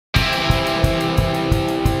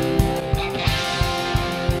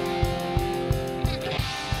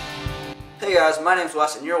guys, my name's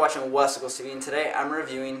Wes, and you're watching Wes Equals TV, and today I'm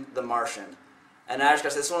reviewing The Martian. And I just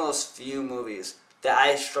gotta say, this is one of those few movies that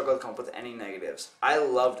I struggle to come up with any negatives. I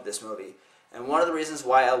loved this movie, and one of the reasons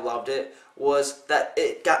why I loved it was that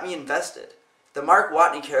it got me invested. The Mark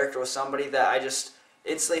Watney character was somebody that I just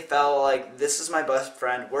instantly felt like, this is my best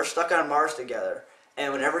friend, we're stuck on Mars together.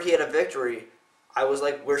 And whenever he had a victory, I was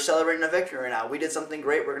like, we're celebrating a victory right now, we did something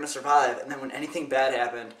great, we're gonna survive. And then when anything bad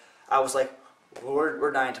happened, I was like,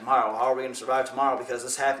 we're dying tomorrow. How are we going to survive tomorrow? Because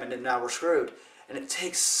this happened and now we're screwed. And it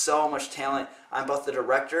takes so much talent on both the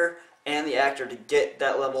director and the actor to get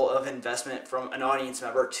that level of investment from an audience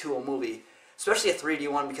member to a movie. Especially a 3D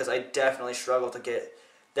one, because I definitely struggle to get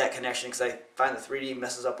that connection because I find the 3D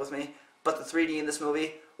messes up with me. But the 3D in this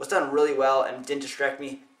movie was done really well and didn't distract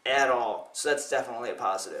me at all. So that's definitely a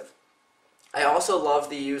positive. I also love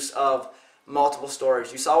the use of multiple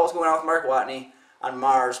stories. You saw what was going on with Mark Watney on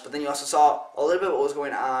Mars, but then you also saw a little bit of what was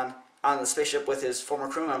going on the spaceship with his former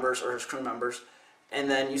crew members, or his crew members, and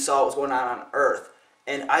then you saw what was going on Earth.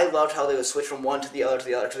 And I loved how they would switch from one to the other,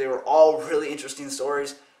 because they were all really interesting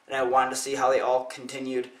stories, and I wanted to see how they all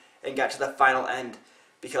continued and got to the final end,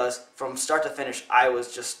 because from start to finish, I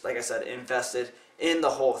was just, like I said, invested in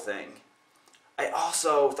the whole thing. I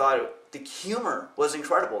also thought the humor was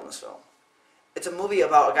incredible in this film. It's a movie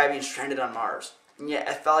about a guy being stranded on Mars. And yet,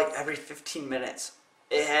 I felt like every 15 minutes,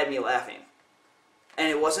 it had me laughing. And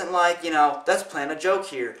it wasn't like, let's plan a joke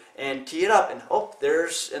here, and tee it up, and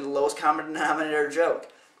there's a lowest common denominator joke.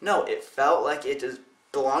 No, it felt like it just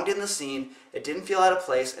belonged in the scene, it didn't feel out of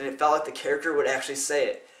place, and it felt like the character would actually say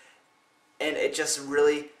it. And it just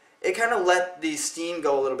really, it kind of let the steam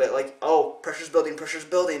go a little bit, like, oh, pressure's building, pressure's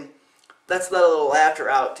building. Let's let a little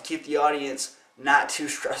laughter out to keep the audience not too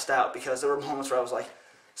stressed out, because there were moments where I was like,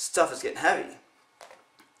 stuff is getting heavy.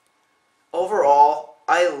 Overall,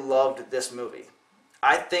 I loved this movie.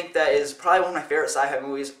 I think that is probably one of my favorite sci-fi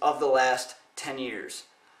movies of the last 10 years.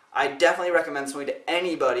 I definitely recommend this movie to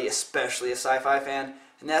anybody, especially a sci-fi fan,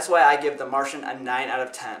 and that's why I give The Martian a 9 out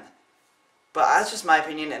of 10. But that's just my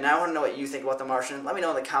opinion, and I want to know what you think about The Martian. Let me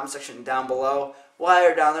know in the comment section down below. While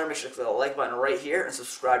you're down there, make sure to click the like button right here, and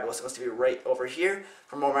subscribe to What's Supposed to Be right over here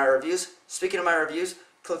for more of my reviews. Speaking of my reviews,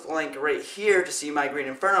 click the link right here to see my Green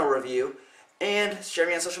Inferno review, and share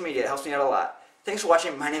me on social media. It helps me out a lot. Thanks for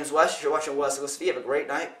watching. My name is Wes. You're watching Wes Equals TV. Have a great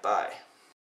night. Bye.